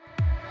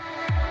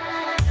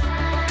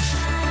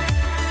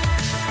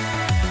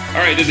All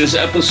right, it is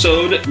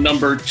episode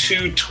number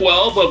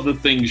 212 of the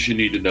Things You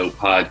Need to Know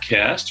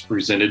podcast,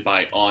 presented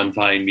by On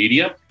Vine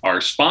Media.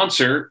 Our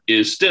sponsor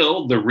is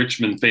still the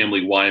Richmond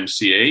Family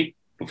YMCA.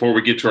 Before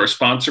we get to our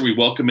sponsor, we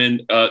welcome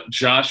in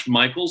Josh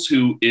Michaels,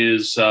 who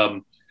is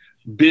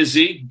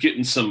busy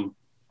getting some,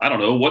 I don't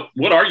know,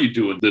 what are you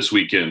doing this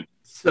weekend?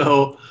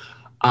 So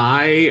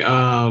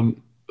I,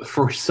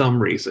 for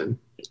some reason,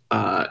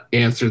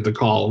 answered the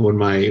call when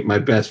my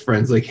best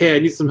friend's like, hey, I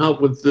need some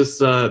help with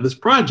this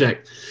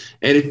project.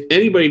 And if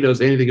anybody knows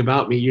anything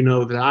about me, you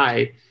know that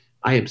I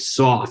am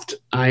soft.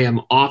 I am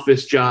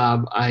office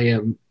job. I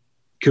am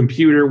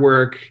computer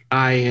work.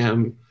 I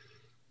am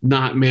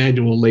not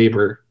manual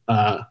labor.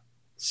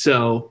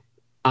 So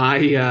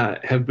I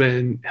have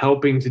been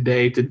helping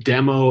today to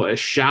demo a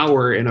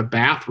shower in a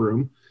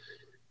bathroom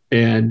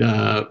and,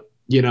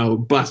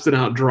 busting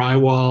out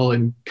drywall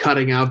and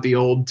cutting out the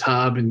old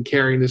tub and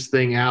carrying this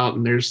thing out.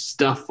 And there's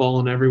stuff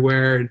falling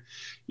everywhere. And,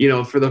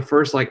 for the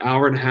first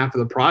hour and a half of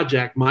the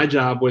project, my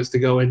job was to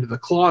go into the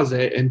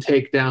closet and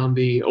take down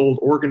the old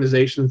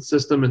organization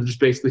system and just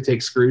basically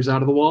take screws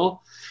out of the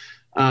wall.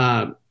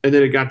 And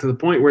then it got to the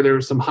point where there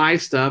was some high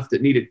stuff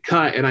that needed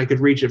cut and I could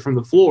reach it from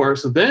the floor.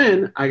 So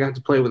then I got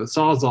to play with a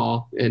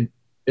Sawzall, and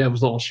that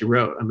was all she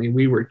wrote. I mean,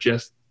 we were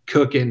just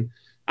cooking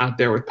out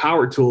there with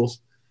power tools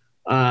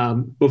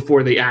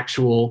before the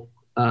actual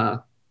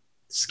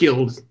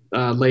skilled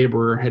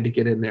laborer had to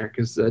get in there,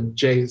 because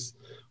Jay's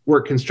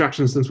worked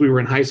construction since we were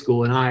in high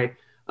school, and I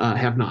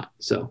have not.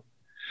 So,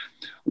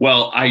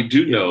 well, I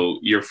do know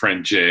your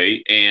friend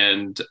Jay,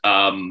 and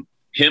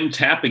him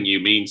tapping you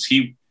means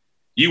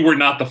you were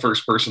not the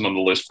first person on the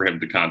list for him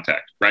to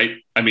contact, right?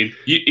 I mean,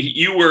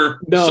 you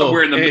were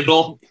somewhere in the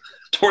middle,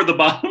 toward the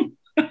bottom.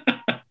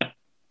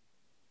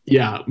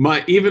 Yeah,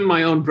 even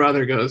my own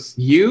brother goes,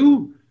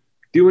 "You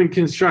doing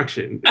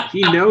construction?"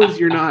 He knows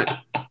you're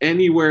not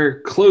anywhere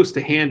close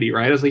to handy,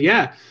 right? I was like,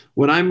 yeah.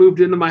 When I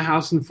moved into my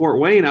house in Fort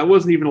Wayne, I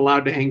wasn't even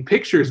allowed to hang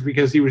pictures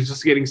because he was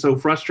just getting so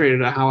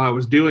frustrated at how I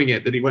was doing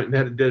it that he went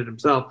ahead and did it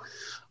himself.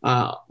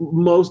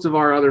 Most of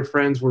our other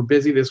friends were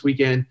busy this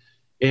weekend,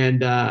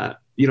 and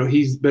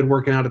he's been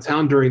working out of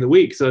town during the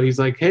week. So he's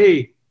like,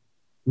 hey,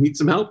 need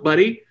some help,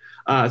 buddy?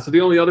 So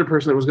the only other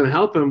person that was going to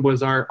help him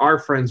was our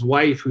friend's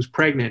wife, who's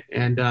pregnant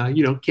and,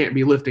 can't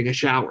be lifting a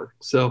shower.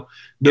 So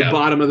the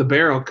bottom of the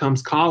barrel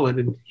comes calling,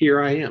 and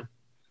here I am.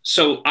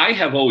 So I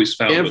have always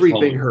found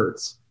everything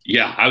hurts.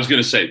 Yeah, I was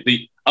going to say,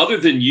 other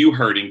than you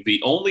hurting,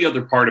 the only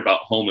other part about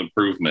home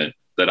improvement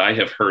that I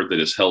have heard that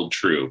is held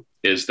true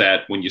is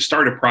that when you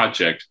start a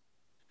project,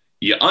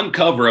 you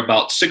uncover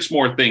about 6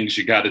 more things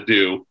you got to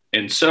do,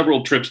 and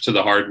several trips to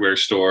the hardware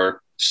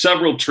store,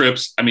 several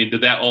trips. I mean,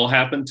 did that all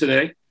happen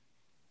today?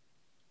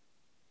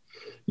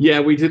 Yeah,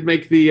 we did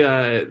make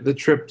the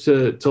trip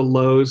to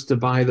Lowe's to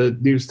buy the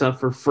new stuff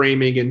for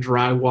framing and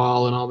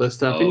drywall and all this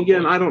stuff. And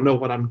again, I don't know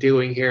what I'm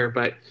doing here,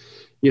 but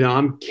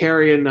I'm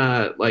carrying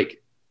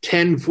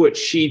 10-foot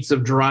sheets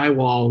of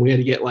drywall. We had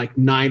to get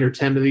 9 or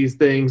 10 of these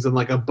things and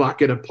a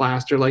bucket of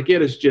plaster. It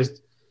is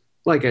just,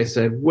 like I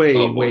said,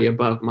 way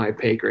above my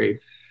pay grade.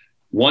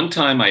 One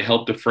time I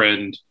helped a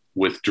friend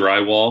with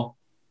drywall,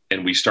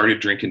 and we started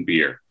drinking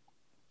beer.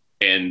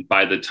 And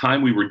by the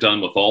time we were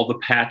done with all the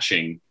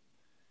patching,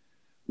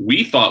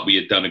 we thought we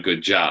had done a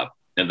good job.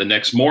 And the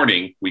next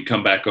morning we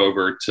come back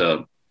over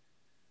to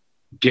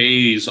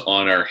gaze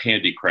on our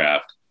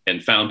handicraft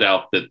and found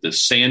out that the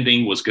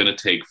sanding was going to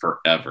take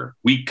forever.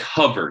 We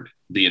covered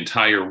the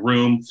entire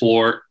room,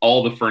 floor,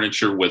 all the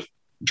furniture with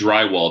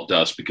drywall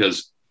dust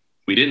because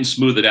we didn't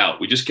smooth it out.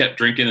 We just kept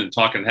drinking and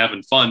talking and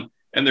having fun.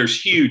 And there's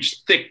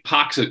huge, thick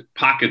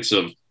pockets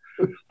of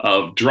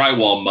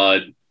drywall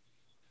mud.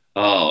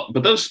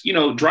 But those,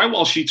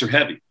 drywall sheets are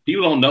heavy.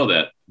 People don't know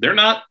that. They're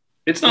not.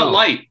 It's not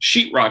light.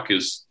 Sheetrock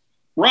is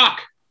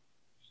rock.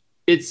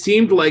 It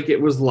seemed like it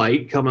was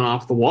light coming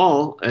off the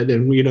wall. And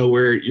then,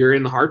 where you're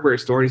in the hardware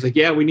store, and he's like,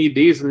 yeah, we need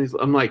these. And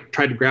I'm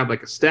tried to grab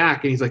a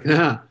stack. And he's like,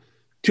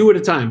 2 at a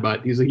time,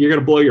 bud. He's like, you're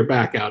going to blow your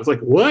back out. It's like,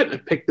 what? I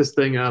picked this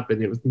thing up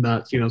and it was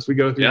nuts. So we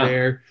go through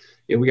there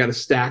and we got a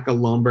stack of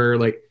lumber,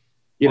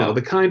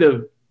 the kind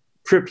of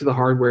trip to the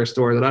hardware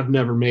store that I've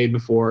never made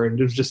before. And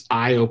it was just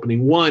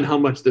eye-opening. 1, how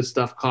much this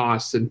stuff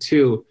costs. And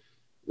 2,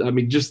 I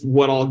mean, just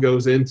what all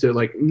goes into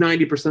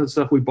 90% of the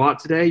stuff we bought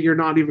today, you're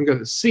not even going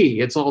to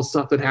see. It's all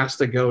stuff that has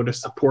to go to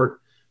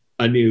support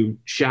a new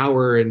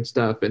shower and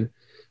stuff. And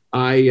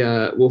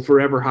I will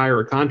forever hire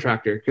a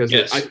contractor because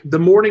the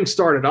morning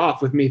started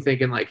off with me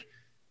thinking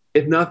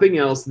if nothing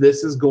else,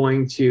 this is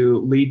going to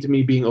lead to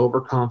me being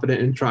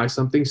overconfident and try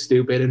something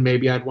stupid. And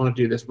maybe I'd want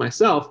to do this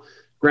myself.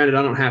 Granted,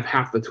 I don't have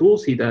half the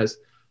tools he does,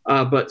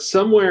 but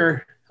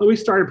somewhere we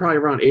started probably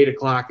around 8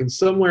 o'clock, and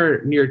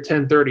somewhere near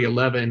 10:30,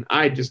 11,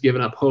 I had just given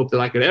up hope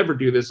that I could ever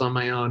do this on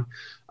my own.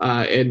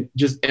 And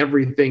just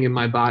everything in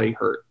my body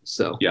hurt.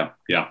 So yeah.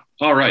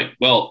 All right.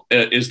 Well,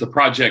 is the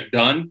project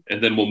done?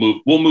 And then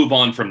we'll move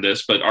on from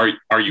this. But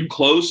are you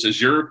close?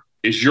 Is your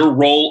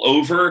role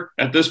over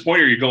at this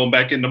point, or are you going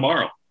back in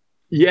tomorrow?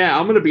 Yeah,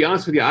 I'm going to be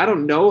honest with you. I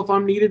don't know if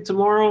I'm needed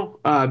tomorrow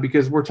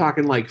because we're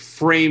talking like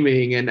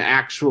framing and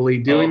actually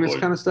Oh doing this boy.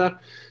 kind of stuff.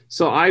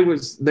 So I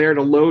was there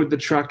to load the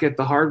truck at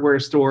the hardware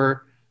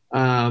store,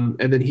 and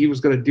then he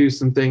was going to do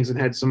some things and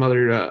had some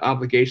other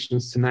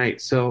obligations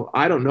tonight. So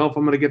I don't know if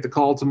I'm going to get the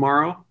call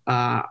tomorrow.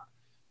 I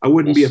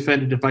wouldn't be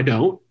offended if I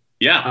don't.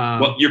 Yeah.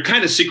 Well, Um, you're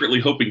kind of secretly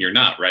hoping you're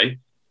not, right?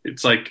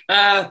 It's like,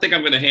 I think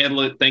I'm going to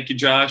handle it. Thank you,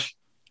 Josh.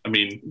 I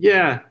mean,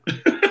 yeah,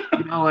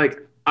 like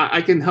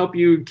I can help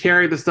you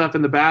carry the stuff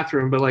in the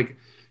bathroom, but like,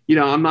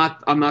 I'm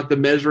not the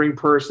measuring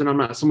person. I'm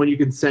not someone you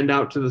can send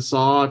out to the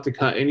saw to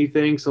cut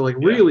anything. So like,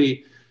 yeah.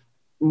 really,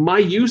 my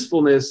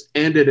usefulness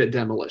ended at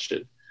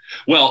demolition.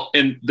 Well,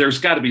 and there's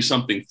got to be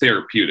something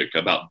therapeutic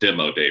about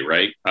demo day,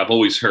 right? I've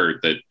always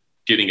heard that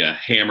getting a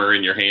hammer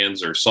in your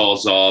hands or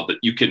sawzall that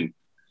you can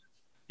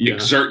Yeah,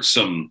 exert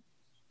some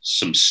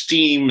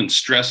steam and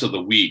stress of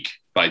the week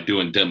by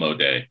doing demo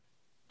day.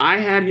 I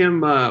had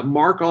him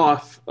mark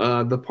off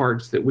the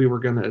parts that we were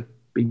gonna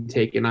be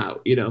taking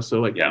out.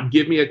 So like, Yeah.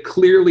 give me a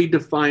clearly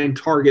defined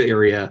target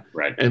area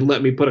Right. and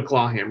let me put a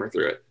claw hammer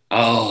through it.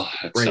 Oh,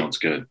 that Right. sounds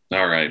good.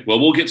 All right. Well,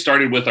 we'll get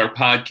started with our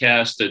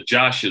podcast.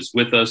 Josh is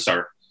with us.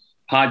 Our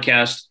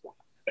podcast,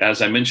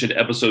 as I mentioned,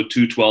 episode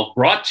 212,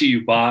 brought to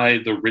you by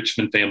the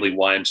Richmond Family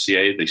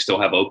YMCA. They still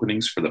have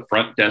openings for the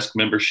front desk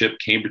membership,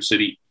 Cambridge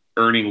City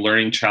Earning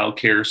Learning Child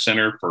Care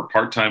Center for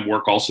part-time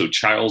work, also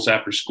Charles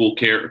After School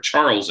Care.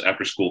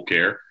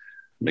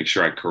 Make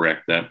sure I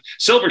correct that.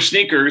 Silver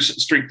Sneakers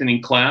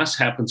strengthening class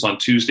happens on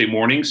Tuesday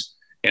mornings,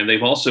 and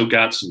they've also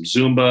got some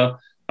Zumba,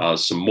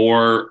 some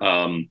more.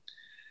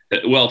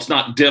 Well, it's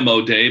not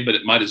demo day, but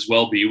it might as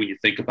well be when you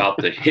think about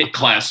the HIT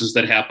classes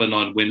that happen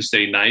on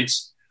Wednesday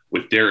nights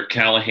with Derek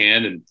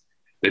Callahan. And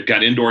they've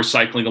got indoor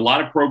cycling, a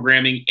lot of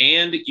programming,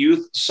 and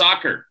youth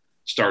soccer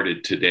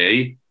started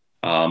today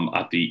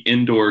at the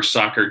indoor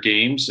soccer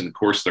games. And of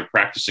course, they're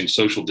practicing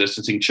social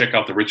distancing. Check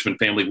out the Richmond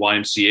Family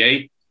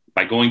YMCA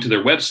by going to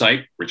their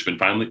website,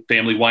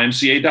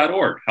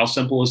 richmondfamilyymca.org. How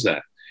simple is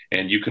that?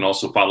 And you can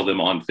also follow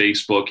them on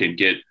Facebook and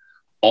get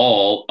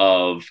all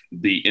of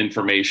the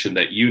information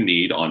that you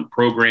need on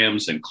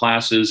programs and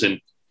classes.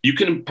 And you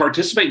can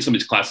participate in some of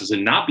these classes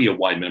and not be a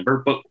Y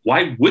member, but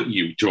why wouldn't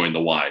you join the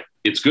Y?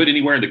 It's good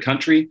anywhere in the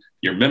country.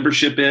 Your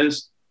membership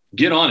is.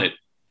 Get on it.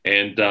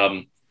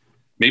 And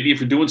maybe if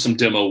you're doing some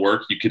demo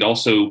work, you could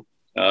also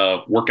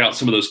work out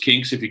some of those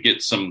kinks. If you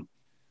get some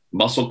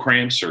muscle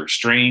cramps or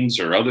strains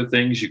or other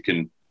things, you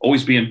can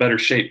always be in better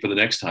shape for the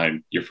next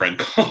time your friend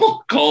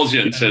calls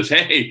you and says,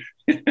 hey,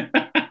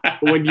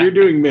 when you're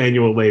doing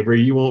manual labor,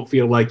 you won't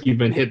feel like you've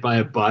been hit by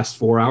a bus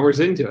 4 hours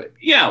into it.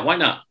 Yeah, why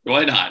not?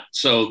 Why not?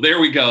 So there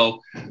we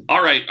go.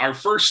 All right, our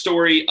first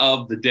story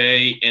of the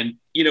day. And,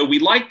 we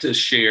like to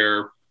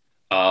share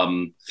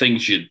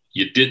things you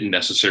didn't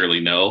necessarily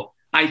know.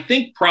 I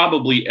think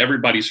probably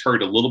everybody's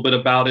heard a little bit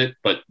about it,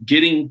 but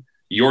getting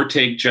your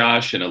take,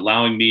 Josh, and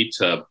allowing me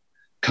to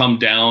come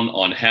down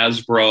on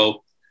Hasbro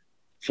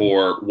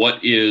for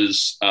what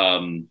is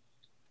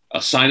a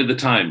sign of the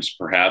times,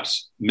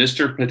 perhaps.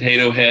 Mr.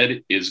 Potato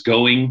Head is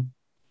going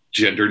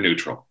gender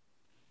neutral.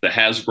 The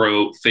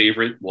Hasbro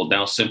favorite will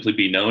now simply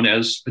be known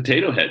as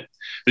Potato Head.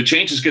 The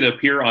change is going to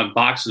appear on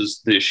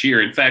boxes this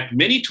year. In fact,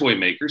 many toy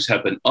makers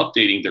have been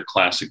updating their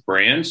classic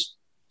brands,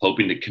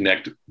 hoping to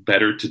connect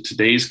better to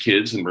today's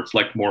kids and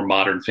reflect more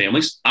modern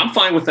families. I'm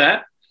fine with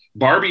that.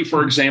 Barbie,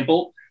 for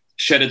example,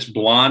 shed its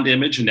blonde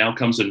image and now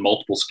comes in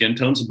multiple skin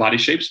tones and body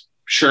shapes.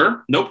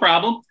 Sure, no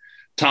problem.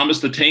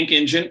 Thomas the Tank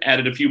Engine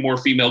added a few more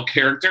female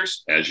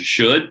characters, as you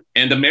should.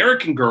 And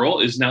American Girl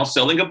is now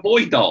selling a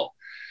boy doll.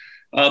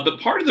 But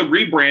part of the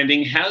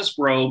rebranding,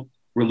 Hasbro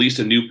released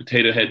a new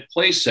Potato Head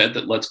play set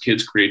that lets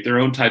kids create their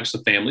own types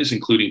of families,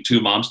 including 2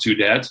 moms, 2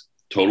 dads.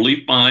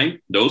 Totally fine.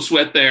 No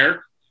sweat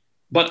there.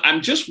 But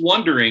I'm just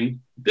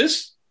wondering,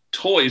 this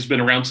toy has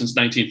been around since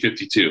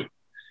 1952.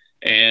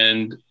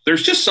 And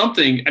there's just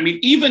something,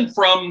 even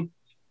from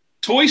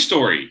Toy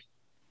Story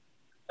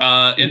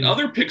and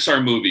other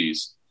Pixar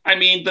movies,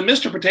 the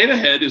Mr. Potato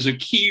Head is a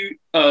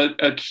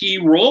key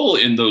role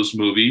in those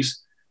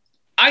movies.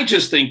 I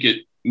just think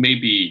it may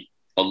be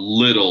a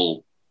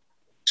little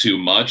too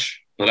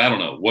much, but I don't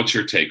know. What's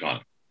your take on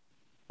it?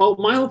 Well,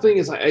 my whole thing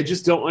is I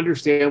just don't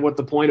understand what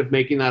the point of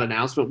making that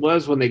announcement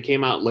was when they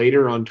came out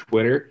later on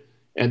Twitter.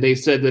 And they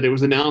said that it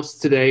was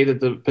announced today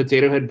that the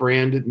Potato Head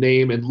brand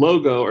name and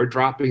logo are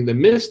dropping the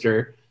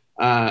Mr.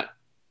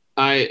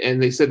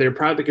 And they said they're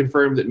proud to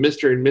confirm that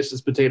Mr. and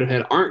Mrs. Potato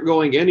Head aren't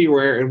going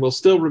anywhere and will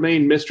still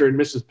remain Mr. and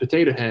Mrs.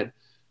 Potato Head.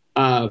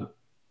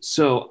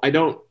 So I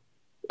don't.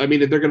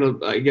 They're going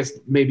to, I guess,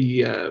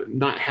 maybe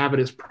not have it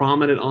as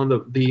prominent on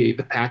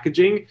the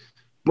packaging,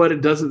 but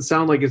it doesn't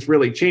sound like it's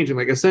really changing.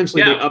 Like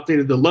essentially, They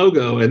updated the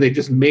logo and they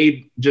just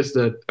made just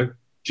a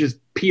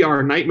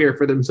PR nightmare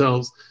for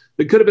themselves.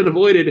 That could have been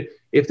avoided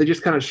if they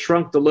just kind of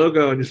shrunk the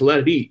logo and just let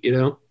it eat,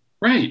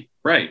 Right.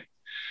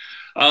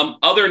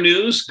 Other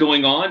news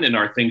going on in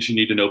our Things You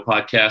Need to Know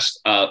podcast.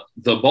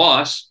 The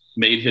Boss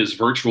made his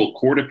virtual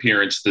court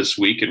appearance this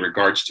week in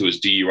regards to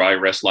his DUI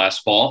arrest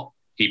last fall.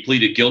 He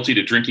pleaded guilty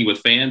to drinking with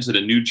fans at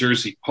a New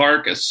Jersey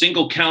park, a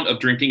single count of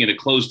drinking in a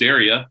closed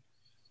area.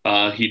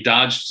 He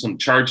dodged some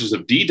charges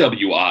of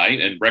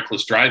DWI and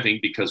reckless driving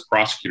because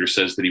prosecutor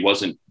says that he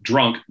wasn't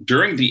drunk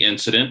during the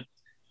incident,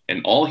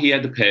 and all he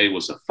had to pay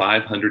was a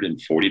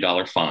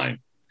 $540 fine.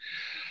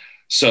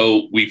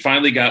 So we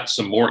finally got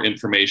some more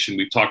information.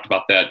 We've talked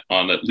about that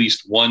on at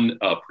least one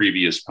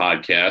previous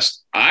podcast.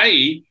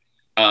 I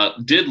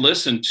did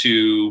listen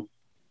to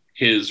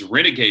his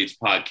Renegades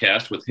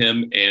podcast with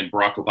him and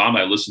Barack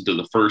Obama. I listened to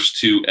the first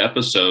 2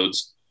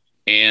 episodes.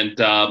 And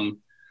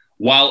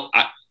while,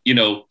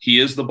 he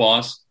is the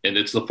boss and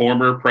it's the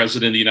former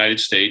president of the United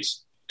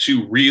States,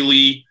 2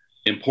 really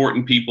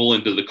important people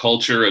into the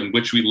culture in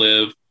which we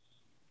live.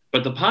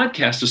 But the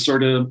podcast is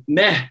sort of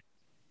meh.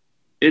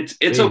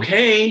 It's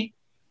okay.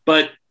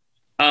 But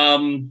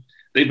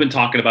they've been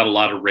talking about a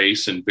lot of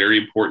race and very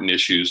important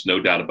issues,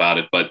 no doubt about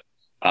it. But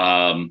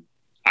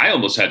I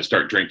almost had to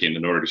start drinking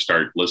in order to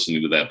start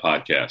listening to that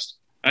podcast.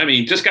 I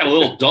mean, just got a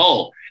little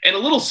dull and a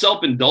little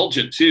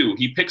self-indulgent too.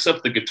 He picks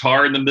up the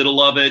guitar in the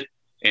middle of it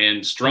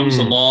and strums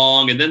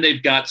along. And then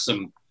they've got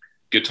some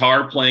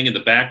guitar playing in the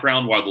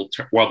background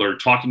while they're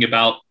talking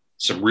about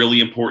some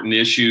really important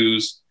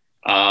issues.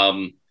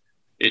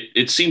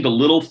 It seemed a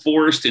little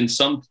forced in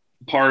some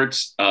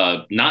parts,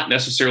 not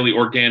necessarily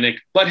organic,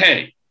 but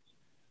hey,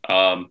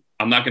 I'm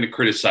not going to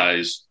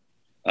criticize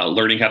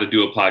learning how to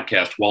do a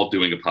podcast while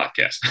doing a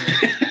podcast.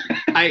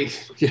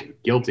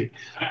 Guilty.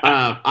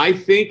 I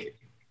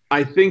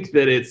think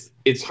that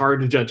it's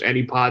hard to judge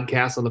any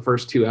podcast on the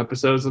first 2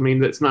 episodes. I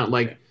mean, it's not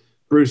like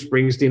Bruce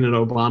Springsteen and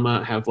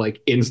Obama have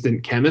like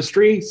instant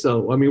chemistry.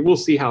 So, I mean, we'll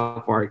see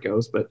how far it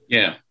goes, but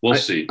yeah, we'll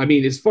see. I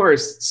mean, as far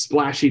as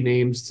splashy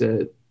names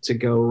to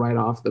go right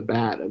off the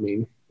bat, I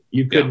mean,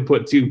 you couldn't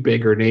put 2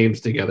 bigger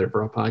names together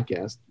for a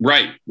podcast.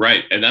 Right.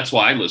 And that's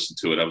why I listened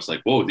to it. I was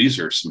like, whoa, these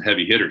are some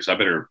heavy hitters. I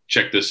better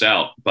check this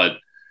out. But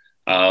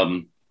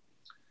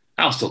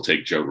I'll still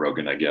take Joe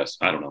Rogan, I guess.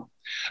 I don't know.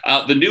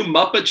 The new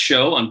Muppet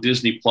Show on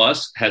Disney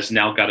Plus has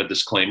now got a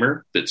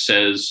disclaimer that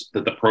says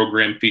that the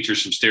program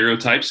features some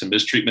stereotypes and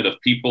mistreatment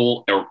of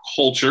people or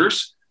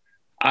cultures.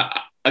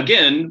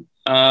 I'm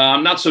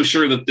not so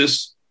sure that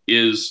this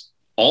is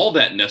all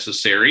that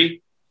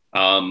necessary.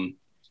 I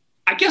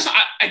guess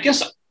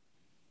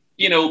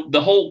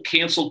the whole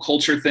cancel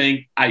culture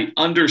thing, I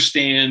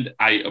understand,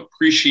 I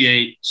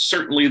appreciate.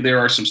 Certainly there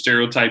are some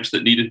stereotypes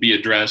that need to be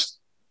addressed.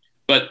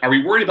 But are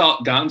we worried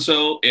about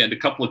Gonzo and a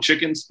couple of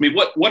chickens? I mean,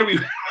 what are we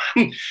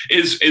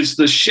is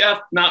the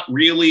chef not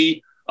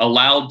really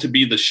allowed to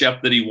be the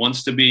chef that he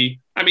wants to be?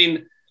 I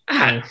mean,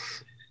 I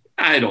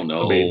don't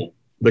know. I mean,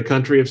 the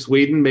country of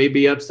Sweden may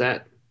be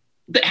upset.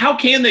 How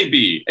can they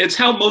be? It's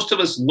how most of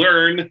us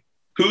learn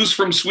who's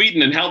from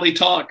Sweden and how they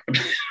talk.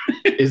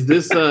 Is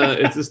this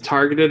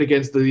targeted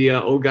against the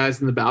old guys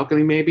in the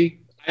balcony? Maybe.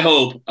 I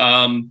hope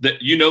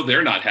that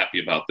they're not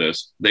happy about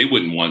this. They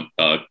wouldn't want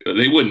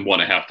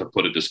to have to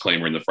put a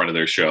disclaimer in the front of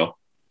their show.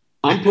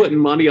 I'm putting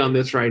money on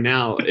this right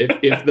now.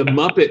 If the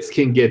Muppets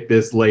can get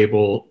this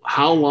label,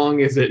 how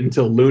long is it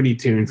until Looney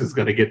Tunes is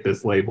going to get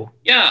this label?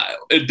 Yeah,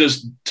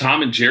 does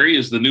Tom and Jerry,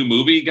 is the new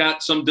movie,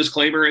 got some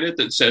disclaimer in it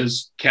that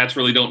says cats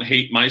really don't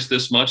hate mice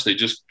this much? They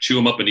just chew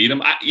them up and eat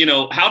them.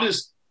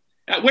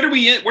 Where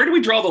do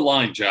we draw the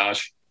line,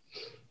 Josh?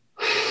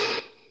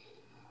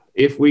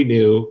 If we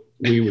knew,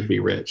 we would be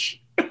rich.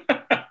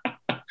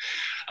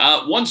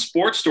 One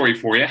sports story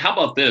for you. How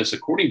about this?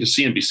 According to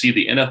CNBC,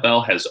 the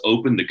NFL has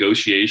opened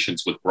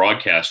negotiations with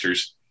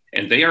broadcasters,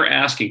 and they are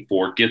asking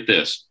for, get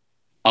this,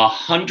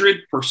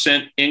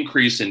 100%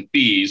 increase in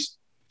fees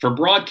for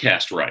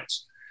broadcast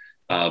rights.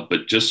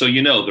 But just so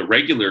you know, the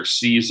regular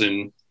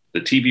season,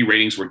 the TV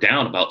ratings were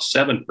down about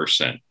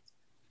 7%.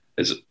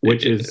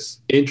 Which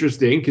is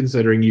interesting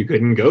considering you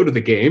couldn't go to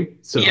the game.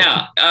 So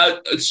yeah.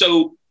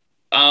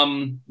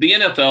 The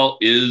NFL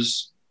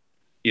is,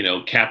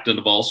 captain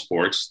of all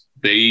sports.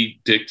 They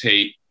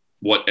dictate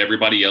what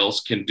everybody else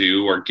can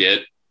do or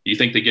get. You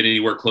think they get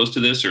anywhere close to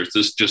this, or is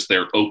this just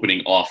their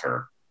opening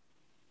offer?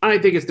 I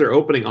think it's their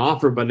opening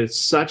offer, but it's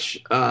such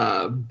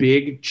a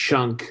big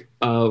chunk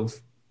of,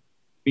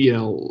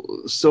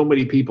 so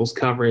many people's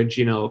coverage,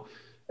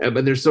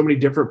 but there's so many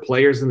different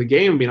players in the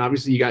game. I mean,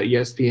 obviously you got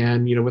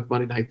ESPN, with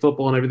Monday Night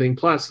Football and everything,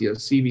 plus,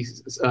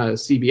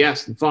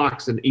 CBS and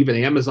Fox and even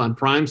Amazon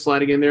Prime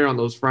sliding in there on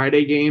those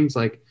Friday games,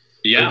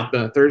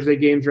 the Thursday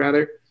games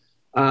rather.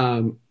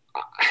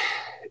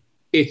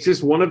 It's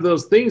just one of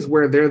those things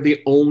where they're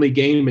the only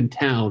game in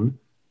town.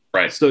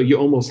 Right. So you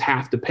almost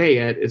have to pay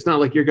it. It's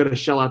not like you're going to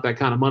shell out that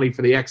kind of money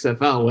for the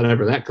XFL,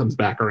 whenever that comes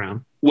back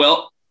around.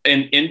 Well,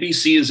 and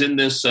NBC is in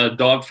this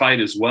dogfight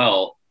as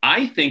well.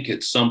 I think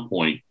at some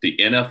point the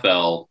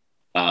NFL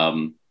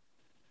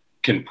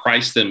can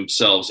price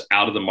themselves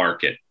out of the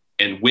market.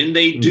 And when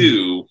they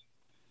do,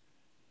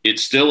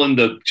 it's still in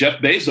the Jeff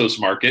Bezos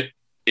market.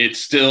 It's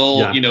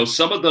still,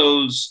 some of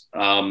those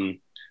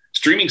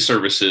streaming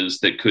services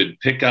that could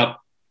pick up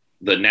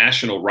the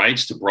national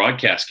rights to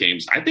broadcast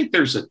games. I think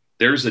there's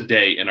a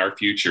day in our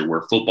future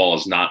where football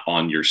is not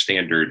on your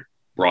standard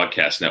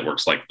broadcast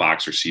networks like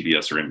Fox or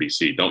CBS or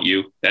NBC, don't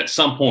you? At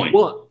some point.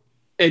 Well,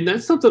 and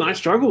that's something I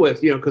struggle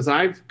with, because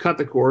I've cut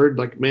the cord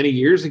like many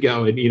years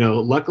ago. And,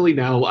 luckily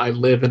now I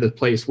live in a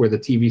place where the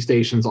TV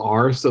stations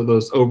are. So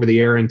those over the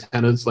air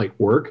antennas like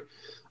work.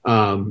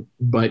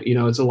 But,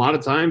 it's a lot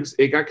of times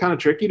it got kind of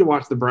tricky to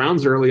watch the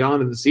Browns early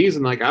on in the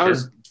season. Like I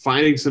was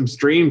finding some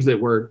streams that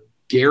were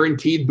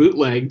guaranteed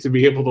bootleg to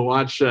be able to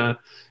watch,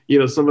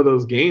 some of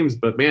those games.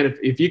 But man,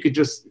 if you could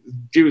just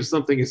do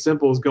something as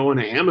simple as going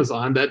to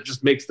Amazon, that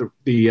just makes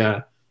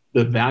the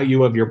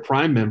value of your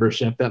Prime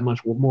membership that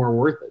much more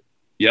worth it.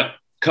 Yep.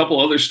 Couple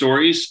other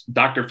stories.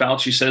 Dr.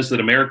 Fauci says that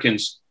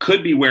Americans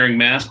could be wearing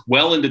masks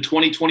well into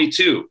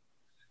 2022.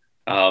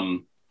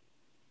 I'm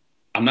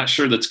not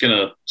sure that's going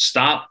to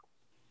stop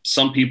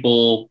some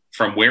people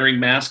from wearing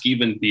masks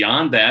even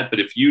beyond that. But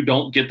if you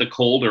don't get the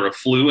cold or a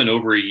flu in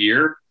over a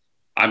year,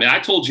 I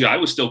told you I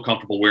was still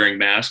comfortable wearing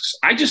masks.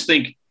 I just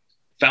think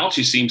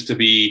Fauci seems to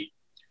be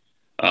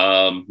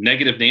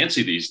negative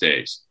Nancy these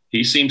days.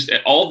 He seems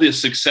to, all the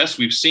success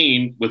we've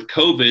seen with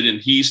COVID,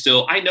 and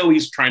I know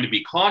he's trying to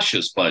be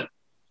cautious, but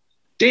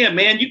damn,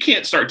 man, you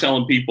can't start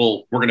telling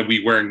people we're going to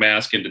be wearing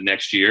masks into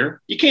next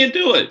year. You can't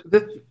do it.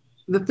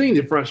 The thing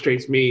that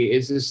frustrates me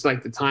is just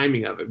like the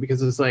timing of it,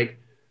 because it's like,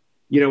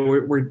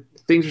 we're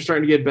things are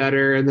starting to get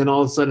better, and then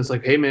all of a sudden it's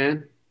like, hey,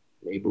 man,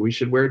 maybe we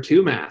should wear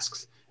 2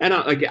 masks. And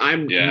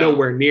I'm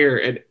nowhere near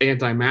an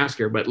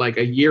anti-masker, but like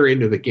a year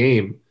into the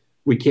game,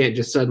 we can't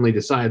just suddenly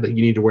decide that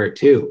you need to wear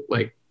 2.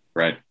 Like,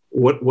 right.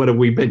 What have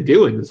we been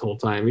doing this whole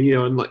time?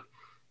 And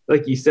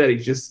like you said, he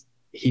just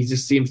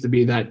seems to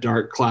be that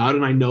dark cloud.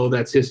 And I know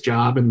that's his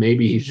job, and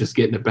maybe he's just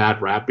getting a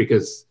bad rap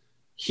because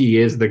he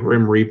is the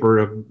Grim Reaper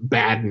of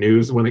bad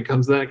news when it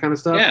comes to that kind of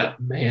stuff. Yeah,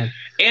 but man,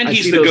 and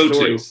he's the go-to.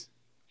 Stories.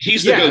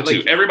 He's the go-to.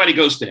 Like, everybody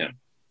goes to him.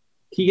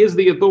 He is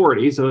the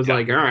authority. So it's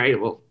like, all right,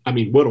 well,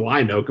 what do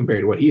I know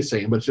compared to what he's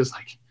saying? But it's just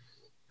like,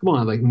 come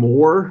on, like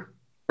more.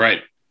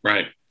 Right.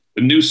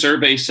 The new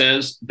survey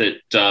says that.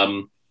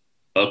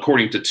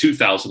 According to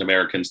 2,000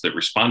 Americans that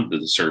responded to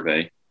the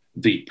survey,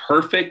 the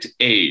perfect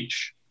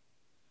age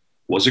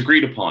was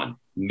agreed upon,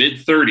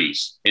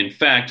 mid-30s. In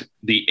fact,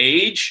 the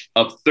age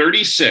of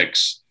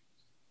 36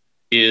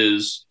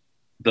 is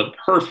the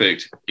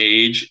perfect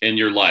age in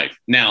your life.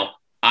 Now,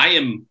 I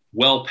am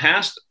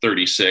past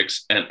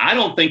 36, and I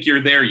don't think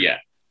you're there yet.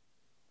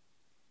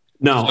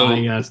 No, so,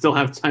 I still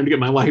have time to get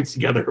my life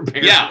together,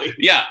 apparently.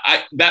 Yeah.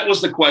 That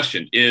was the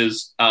question,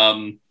 is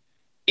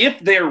if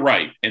they're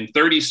right, and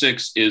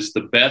 36 is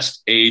the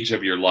best age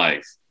of your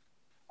life,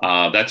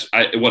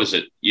 what is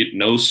it?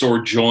 No sore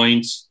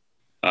joints.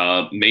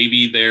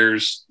 Maybe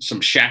there's some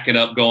shacking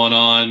up going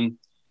on.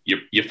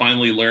 You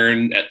finally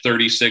learn at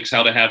 36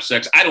 how to have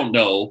sex. I don't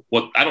know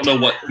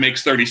what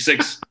makes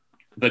 36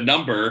 the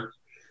number.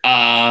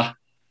 I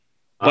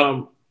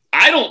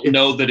don't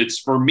know that it's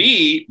for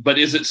me, but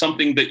is it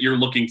something that you're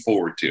looking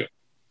forward to?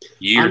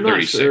 Year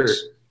 36. Sure.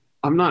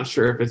 I'm not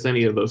sure if it's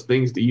any of those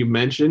things that you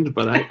mentioned,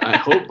 but I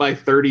hope by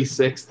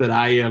 36 that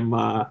I am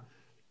a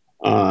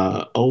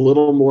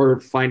little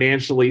more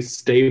financially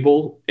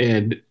stable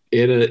and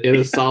in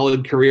a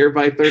solid career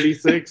by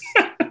 36.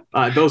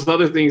 Those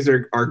other things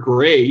are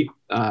great.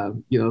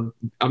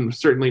 I'm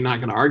certainly not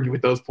going to argue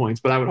with those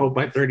points, but I would hope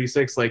by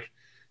 36, like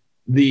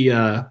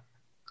the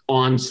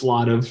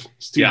onslaught of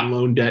student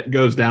loan debt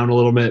goes down a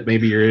little bit.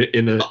 Maybe you're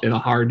in a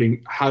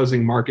hard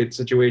housing market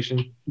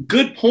situation.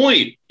 Good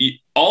point.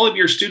 All of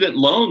your student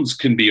loans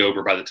can be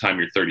over by the time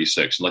you're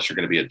 36, unless you're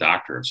going to be a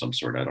doctor of some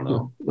sort. I don't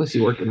know. Unless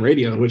you work in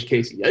radio, in which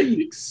case,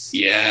 yikes.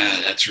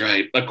 Yeah, that's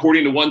right.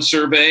 According to one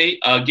survey,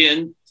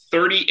 again,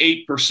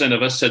 38%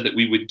 of us said that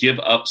we would give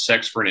up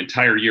sex for an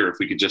entire year if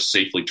we could just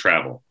safely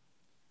travel.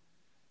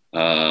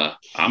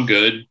 I'm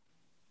good.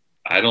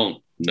 I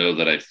don't know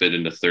that I fit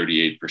into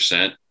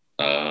 38%.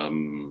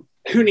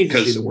 Who needs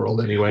to see the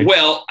world anyway?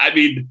 Well, I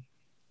mean,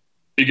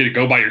 you're going to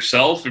go by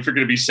yourself if you're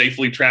going to be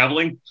safely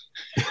traveling.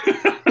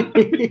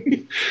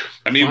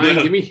 I mean, fine,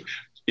 give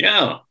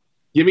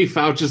me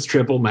Fauci's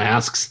triple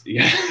masks.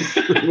 Yeah,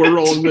 we're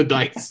rolling the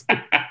dice.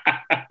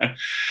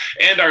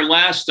 And our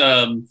last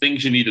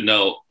things you need to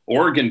know: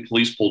 Oregon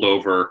police pulled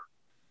over.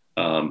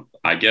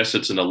 I guess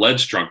it's an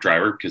alleged drunk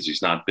driver because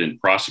he's not been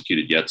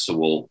prosecuted yet. So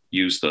we'll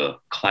use the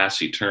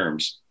classy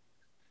terms.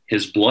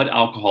 His blood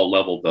alcohol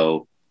level,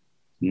 though,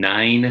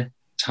 9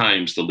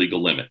 times the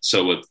legal limit.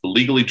 So if the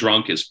legally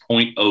drunk is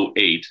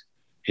 0.08,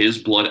 his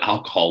blood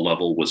alcohol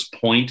level was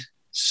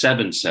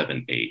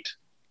 0.778.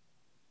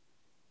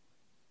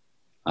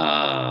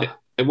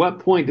 At what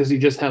point does he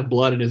just have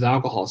blood in his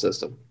alcohol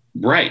system?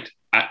 Right.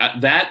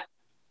 I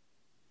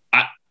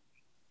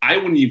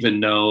wouldn't even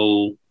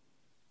know.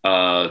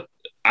 I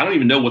don't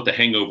even know what the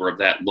hangover of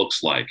that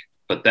looks like.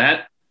 But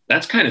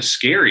that's kind of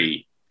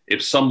scary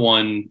if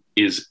someone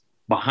is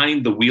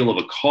behind the wheel of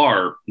a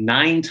car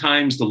 9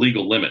 times the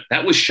legal limit.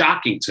 That was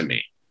shocking to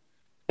me.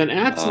 An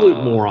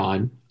absolute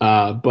moron.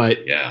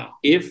 But yeah,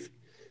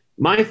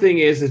 my thing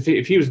is,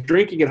 if he was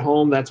drinking at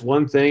home, that's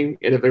one thing.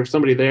 And if there was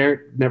somebody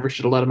there, never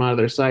should have let him out of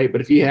their sight.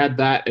 But if he had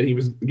that and he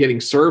was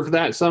getting served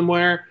that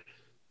somewhere,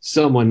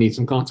 someone needs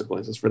some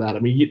consequences for that. I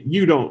mean,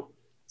 you don't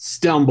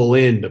stumble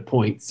into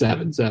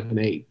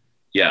 0.778.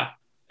 Yeah.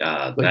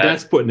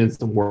 That's putting in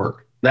some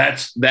work.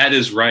 That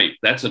is right.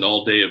 That's an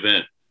all-day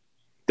event.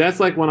 That's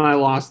like when I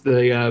lost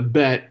the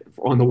bet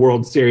on the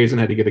World Series and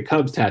had to get a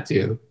Cubs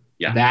tattoo.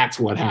 Yeah. That's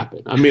what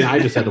happened. I mean, I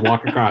just had to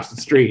walk across the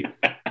street.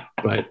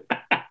 But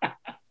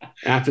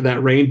after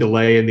that rain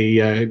delay and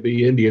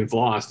the Indians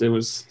lost, it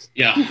was...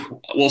 Yeah.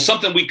 Well,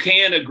 something we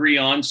can agree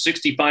on,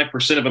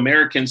 65% of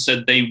Americans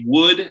said they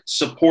would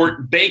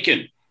support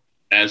bacon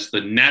as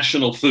the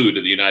national food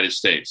of the United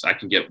States. I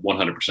can get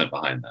 100%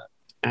 behind that.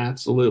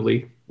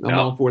 Absolutely. I'm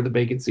all for the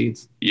bacon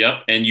seeds.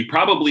 Yep. And you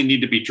probably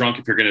need to be drunk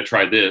if you're going to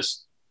try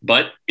this.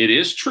 But it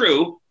is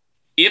true.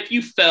 If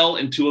you fell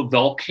into a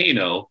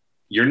volcano,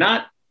 you're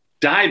not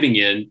diving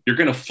in, you're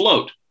going to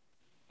float.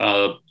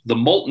 The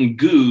molten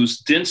goo's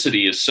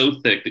density is so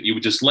thick that you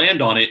would just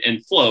land on it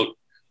and float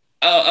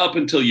up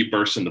until you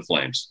burst into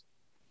flames.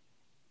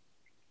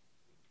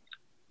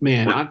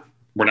 Man,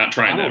 we're not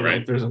trying that,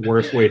 right? If there's a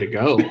worse way to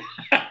go.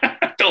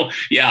 Can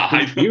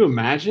you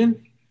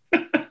imagine?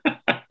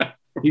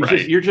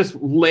 You're just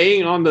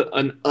laying on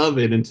an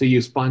oven until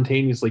you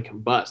spontaneously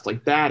combust.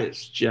 Like, that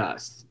is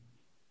just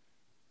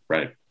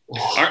right.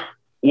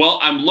 Well,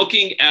 I'm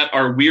looking at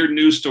our weird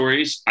news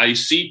stories. I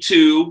see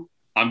two.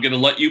 I'm going to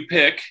let you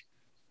pick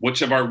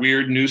which of our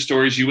weird news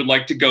stories you would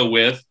like to go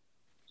with.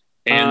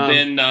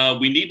 And then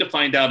we need to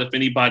find out if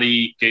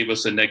anybody gave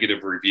us a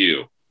negative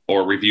review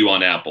or review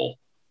on Apple.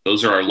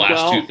 Those are our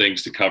last two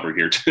things to cover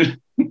here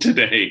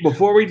today.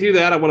 Before we do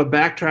that, I want to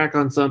backtrack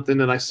on something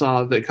that I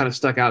saw that kind of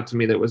stuck out to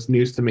me that was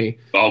news to me.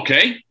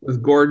 Okay.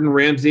 With Gordon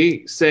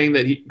Ramsay saying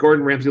that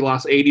Gordon Ramsay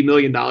lost $80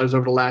 million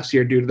over the last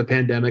year due to the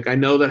pandemic. I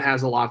know that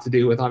has a lot to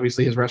do with,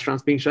 obviously, his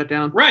restaurants being shut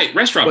down. Right,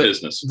 restaurant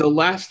business.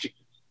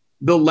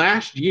 The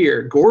last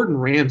year, Gordon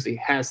Ramsay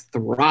has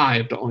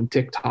thrived on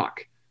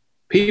TikTok.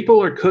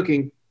 People are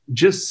cooking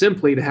just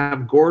simply to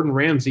have Gordon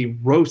Ramsay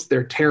roast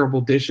their terrible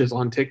dishes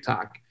on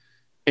TikTok.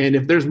 And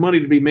if there's money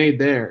to be made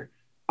there,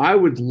 I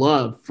would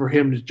love for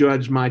him to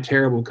judge my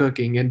terrible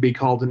cooking and be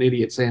called an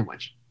idiot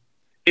sandwich.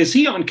 Is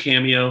he on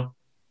Cameo?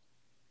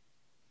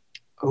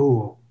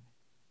 Oh,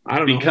 I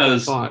don't know what I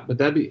thought, but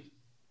that'd be...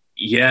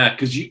 Yeah,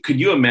 because could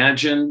you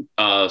imagine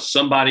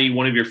somebody,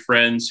 one of your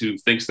friends who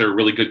thinks they're a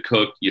really good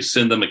cook, you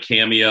send them a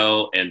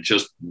Cameo and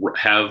just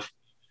have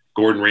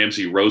Gordon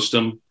Ramsay roast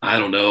them? I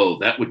don't know.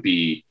 That would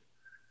be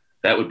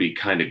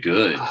kind of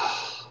good.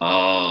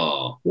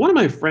 Oh, one of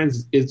my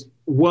friends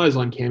was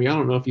on Cameo. I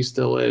don't know if he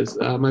still is.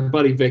 My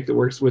buddy Vic that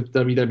works with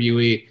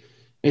WWE,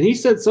 and he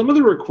said some of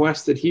the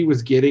requests that he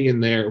was getting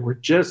in there were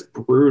just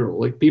brutal.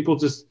 Like people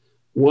just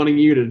wanting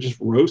you to just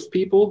roast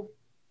people.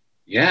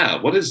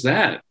 Yeah, what is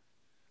that?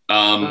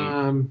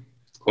 I'm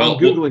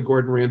Googling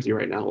Gordon Ramsay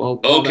right now.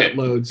 While that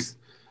loads.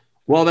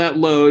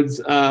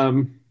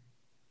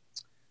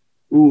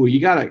 You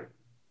got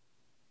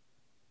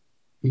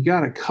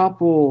a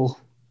couple.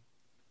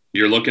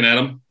 You're looking at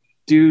them?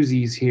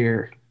 Doozies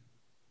here.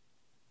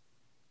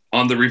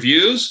 On the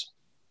reviews?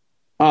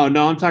 Oh,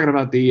 no, I'm talking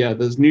about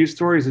those news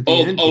stories at the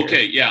end. Oh,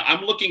 okay. Yeah,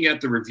 I'm looking at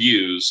the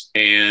reviews,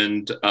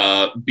 and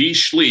Brian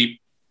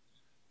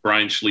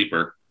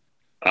Schleeper,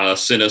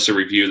 sent us a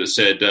review that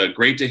said,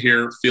 great to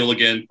hear. Phil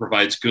again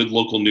provides good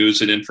local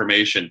news and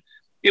information.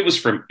 It was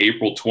from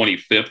April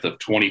 25th of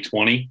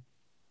 2020.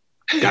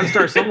 Got to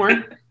start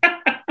somewhere.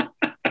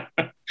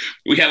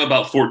 We have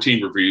about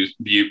 14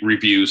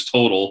 reviews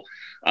total,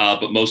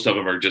 but most of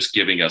them are just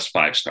giving us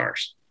 5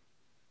 stars.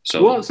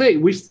 So, well, say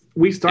we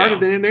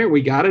started it in there,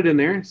 we got it in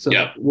there. So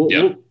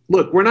we'll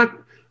look,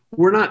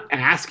 we're not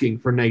asking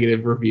for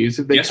negative reviews.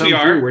 If they come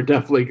through, we're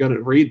definitely going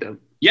to read them.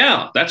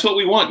 Yeah, that's what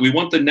we want. We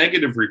want the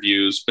negative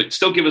reviews, but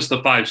still give us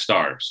the 5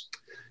 stars.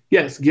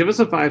 Yes, give us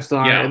a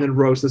 5-star and then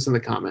roast us in the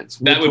comments.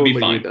 That would be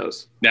fine.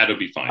 That would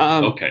be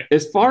fine. Okay.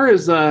 As far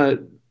as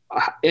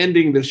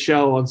ending the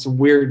show on some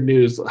weird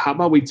news, how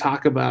about we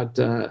talk about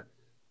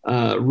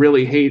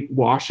really hate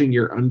washing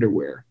your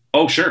underwear?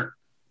 Oh, sure.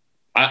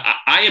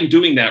 I am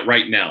doing that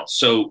right now.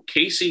 So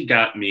Casey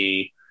got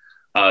me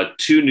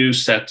 2 new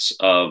sets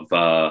of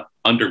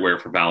underwear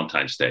for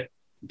Valentine's Day.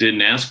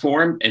 Didn't ask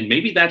for them. And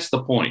maybe that's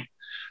the point,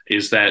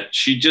 is that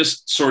she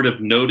just sort of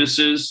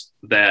notices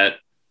that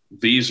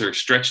these are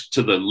stretched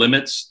to the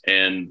limits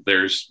and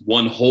there's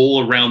one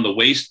hole around the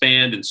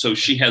waistband. And so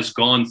she has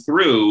gone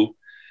through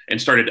and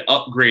started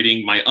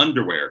upgrading my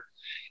underwear.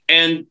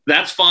 And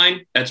that's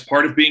fine. That's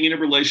part of being in a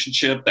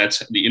relationship.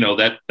 That's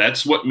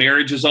what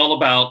marriage is all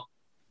about.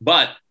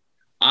 But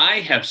I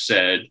have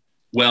said,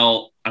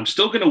 well, I'm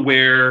still going to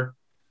wear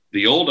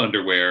the old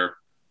underwear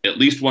at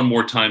least one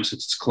more time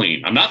since it's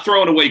clean. I'm not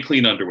throwing away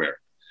clean underwear.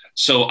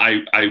 So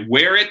I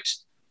wear it,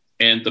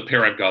 and the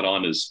pair I've got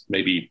on is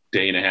maybe a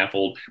day and a half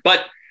old.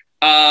 But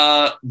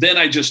then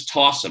I just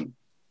toss them.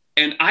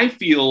 And I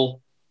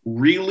feel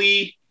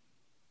really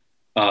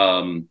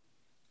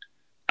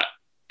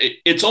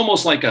it's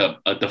almost like a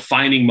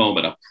defining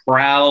moment, a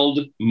proud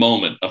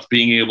moment of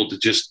being able to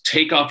just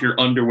take off your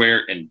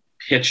underwear and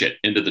pitch it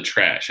into the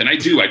trash. And I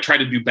try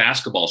to do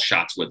basketball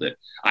shots with it.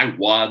 I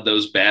wad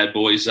those bad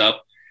boys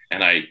up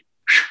and I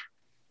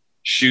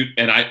shoot,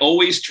 and I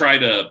always try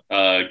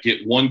to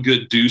get one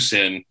good deuce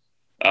in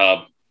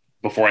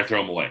before I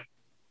throw them away.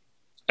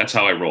 That's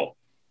how I roll.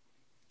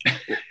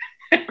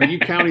 Are you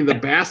counting the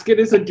basket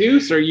as a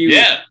deuce? Or are you?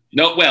 Yeah.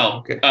 No. Well.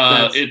 Okay.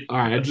 All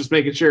right. I'm just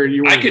making sure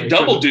you. I could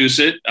double deuce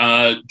it,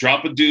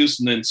 drop a deuce,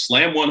 and then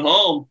slam one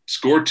home.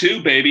 Score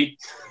 2, baby.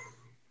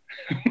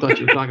 I thought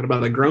you were talking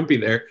about the grumpy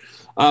there.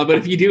 But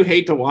if you do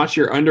hate to wash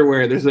your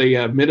underwear, there's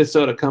a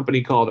Minnesota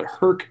company called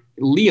Herc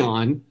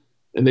Leon,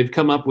 and they've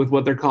come up with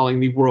what they're calling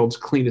the world's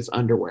cleanest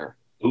underwear.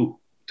 Ooh,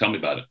 tell me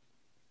about it.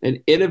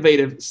 An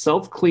innovative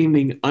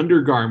self-cleaning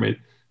undergarment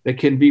that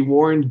can be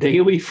worn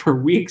daily for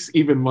weeks,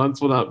 even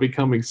months, without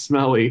becoming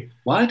smelly.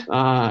 What?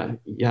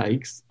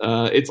 Yikes.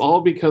 It's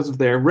all because of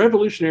their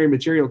revolutionary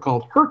material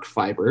called Herc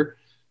fiber,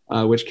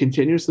 which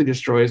continuously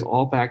destroys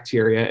all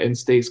bacteria and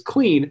stays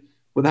clean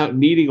without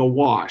needing a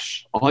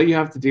wash. All you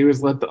have to do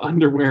is let the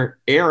underwear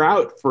air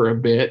out for a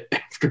bit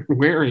after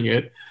wearing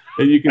it,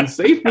 and you can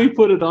safely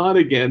put it on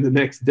again the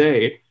next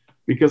day,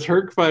 because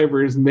Herc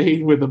fiber is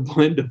made with a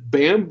blend of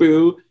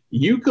bamboo,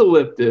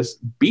 eucalyptus,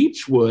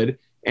 beechwood,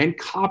 and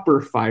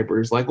copper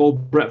fibers, like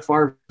old Brett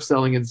Favre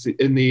selling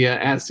in the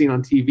As Seen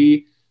on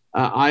TV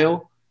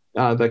aisle.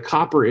 The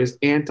copper is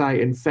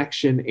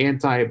anti-infection,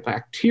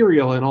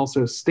 antibacterial, and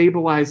also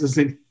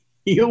stabilizes and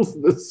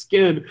heals the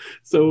skin.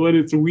 So when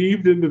it's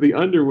weaved into the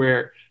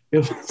underwear, it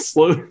will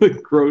slow the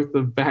growth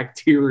of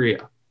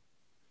bacteria.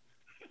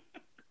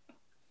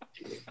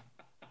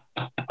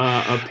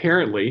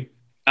 Apparently,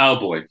 oh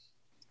boy,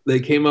 they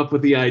came up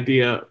with the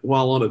idea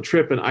while on a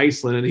trip in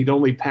Iceland, and he'd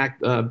only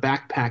packed a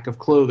backpack of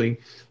clothing,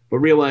 but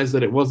realized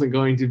that it wasn't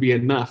going to be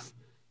enough.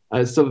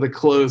 Some of the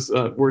clothes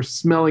were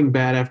smelling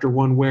bad after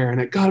one wear,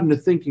 and it got him to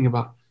thinking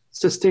about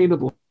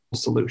sustainable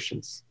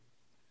solutions.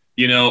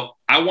 You know,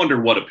 I wonder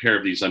what a pair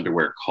of these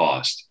underwear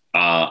cost.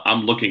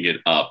 I'm looking it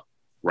up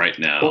right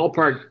now.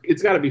 Ballpark,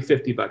 it's got to be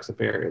 $50 a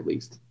pair at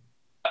least.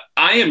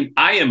 I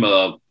am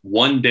a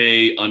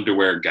one-day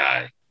underwear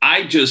guy.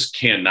 I just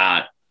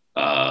cannot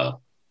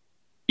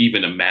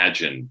even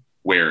imagine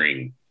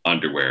wearing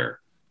underwear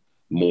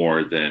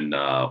more than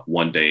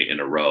one day in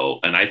a row.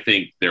 And I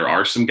think there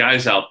are some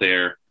guys out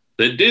there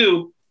that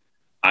do.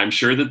 I'm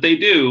sure that they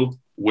do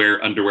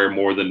wear underwear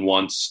more than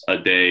once a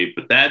day,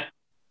 but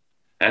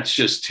that's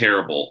just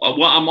terrible.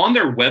 Well, I'm on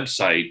their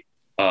website,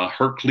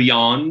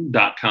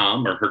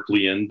 hercleon.com or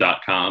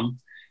hercleon.com.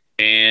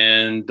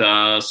 And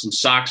some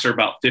socks are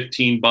about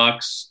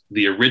 $15.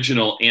 The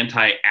original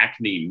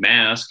anti-acne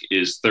mask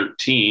is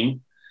 $13.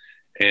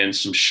 And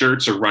some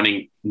shirts are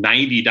running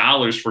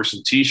 $90 for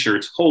some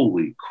t-shirts.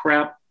 Holy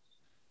crap.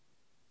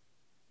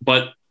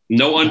 But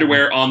no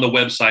underwear on the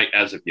website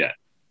as of yet.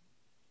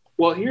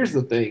 Well, here's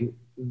the thing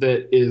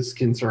that is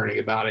concerning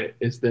about it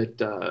is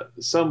that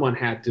someone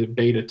had to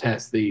beta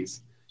test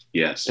these.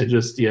 Yes. And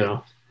just,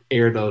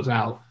 air those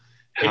out.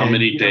 How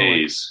many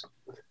days?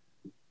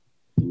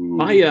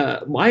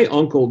 My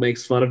uncle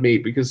makes fun of me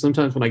because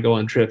sometimes when I go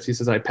on trips, he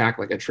says I pack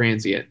like a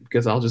transient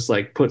because I'll just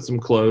like put some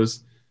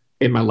clothes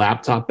in my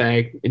laptop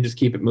bag and just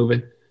keep it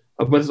moving.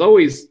 But it's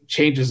always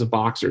changes of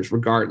boxers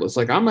regardless.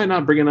 Like I might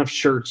not bring enough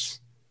shirts.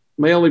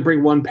 I may only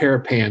bring one pair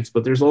of pants,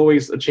 but there's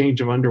always a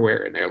change of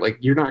underwear in there. Like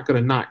you're not going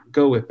to not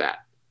go with that.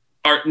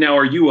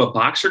 Are you a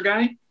boxer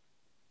guy?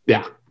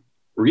 Yeah.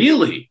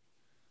 Really?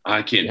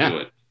 I can't do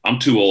it. I'm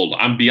too old.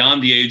 I'm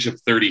beyond the age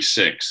of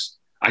 36.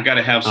 I got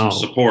to have some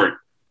support.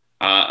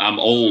 I'm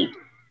old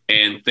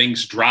and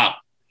things drop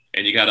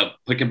and you got to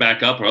pick them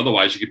back up or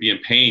otherwise you could be in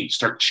pain,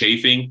 start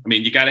chafing. I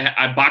mean, you got to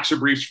have boxer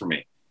briefs for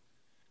me.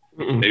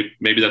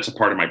 Maybe that's a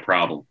part of my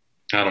problem.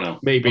 I don't know.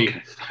 Maybe.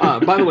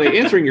 Okay. By the way,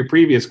 answering your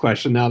previous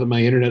question, now that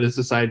my internet has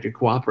decided to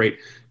cooperate,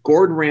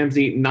 Gordon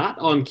Ramsay, not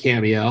on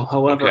Cameo.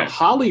 However,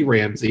 Holly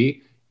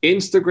Ramsay,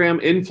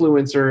 Instagram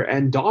influencer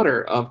and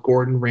daughter of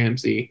Gordon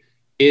Ramsay,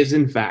 is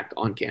in fact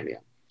on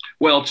Cameo.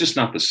 Well, just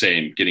not the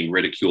same getting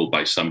ridiculed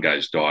by some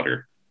guy's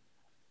daughter.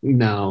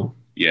 No.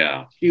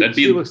 Yeah.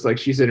 She looks like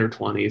she's in her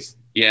 20s.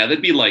 Yeah,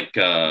 that'd be like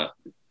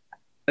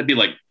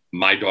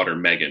my daughter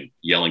Megan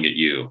yelling at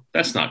you.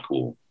 That's not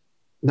cool.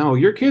 No,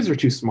 your kids are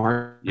too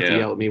smart to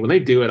yell at me. When they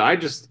do it,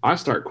 I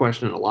start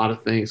questioning a lot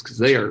of things because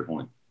they are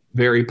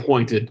very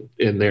pointed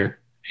in their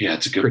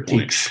it's a good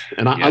critiques. point.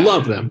 And I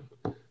love them,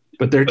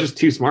 but they're just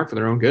too smart for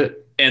their own good.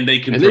 And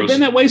they've been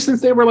that way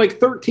since they were like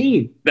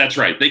 13. That's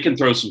right. They can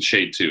throw some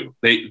shade too.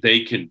 They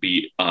can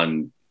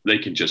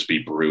just be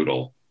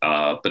brutal.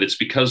 But it's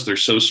because they're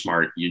so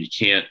smart. You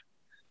can't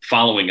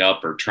following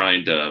up or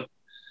trying to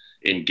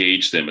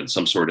engage them in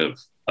some sort of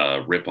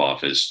ripoff.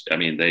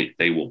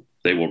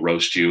 They will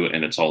roast you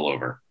and it's all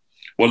over.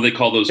 What do they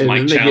call those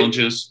mic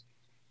challenges?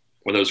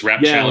 Or those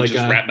rap challenges,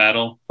 like rap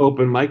battle?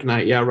 Open mic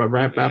night. Yeah,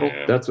 rap battle.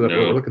 That's what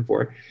we're looking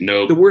for.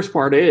 No. The worst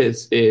part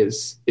is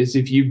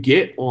if you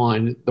get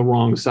on the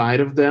wrong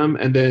side of them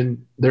and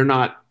then they're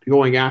not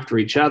going after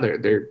each other,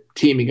 they're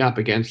teaming up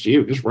against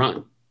you. Just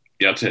run.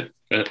 Yeah, that's it.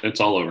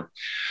 It's all over.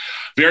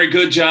 Very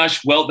good,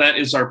 Josh. Well, that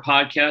is our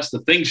podcast,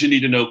 the Things You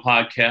Need to Know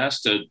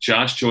podcast.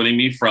 Josh joining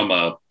me from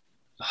a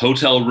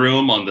hotel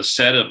room on the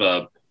set of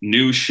a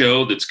new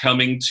show that's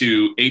coming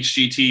to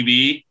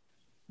HGTV,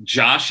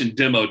 Josh and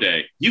Demo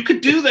Day. You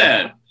could do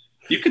that.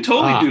 You could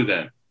totally do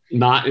that.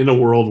 Not in a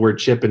world where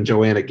Chip and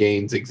Joanna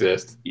Gaines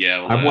exist.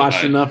 Yeah. Well, I've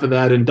watched enough of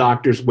that in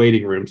doctors'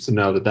 waiting rooms to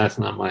know that that's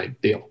not my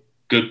deal.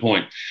 Good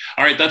point.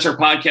 All right, that's our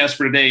podcast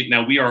for today.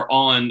 Now, we are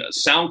on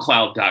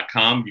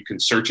SoundCloud.com. You can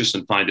search us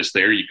and find us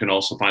there. You can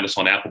also find us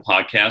on Apple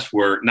Podcasts,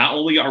 where not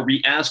only are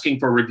we asking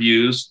for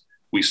reviews,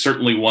 we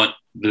certainly want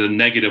the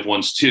negative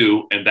ones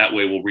too, and that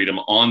way we'll read them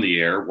on the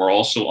air. We're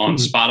also on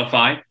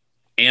Spotify,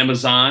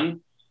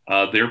 Amazon,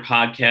 their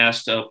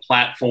podcast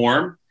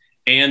platform,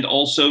 and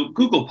also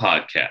Google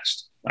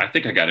Podcast. I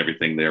think I got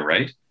everything there,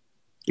 right?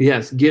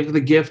 Yes, give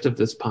the gift of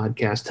this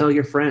podcast. Tell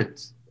your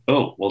friends.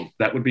 Oh, well,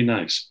 that would be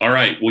nice. All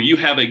right. Well, you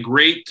have a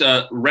great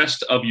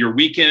rest of your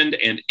weekend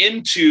and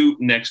into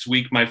next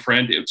week, my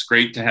friend. It's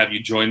great to have you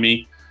join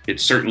me. It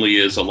certainly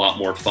is a lot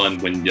more fun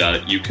when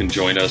you can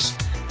join us,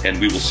 and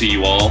we will see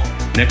you all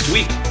next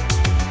week.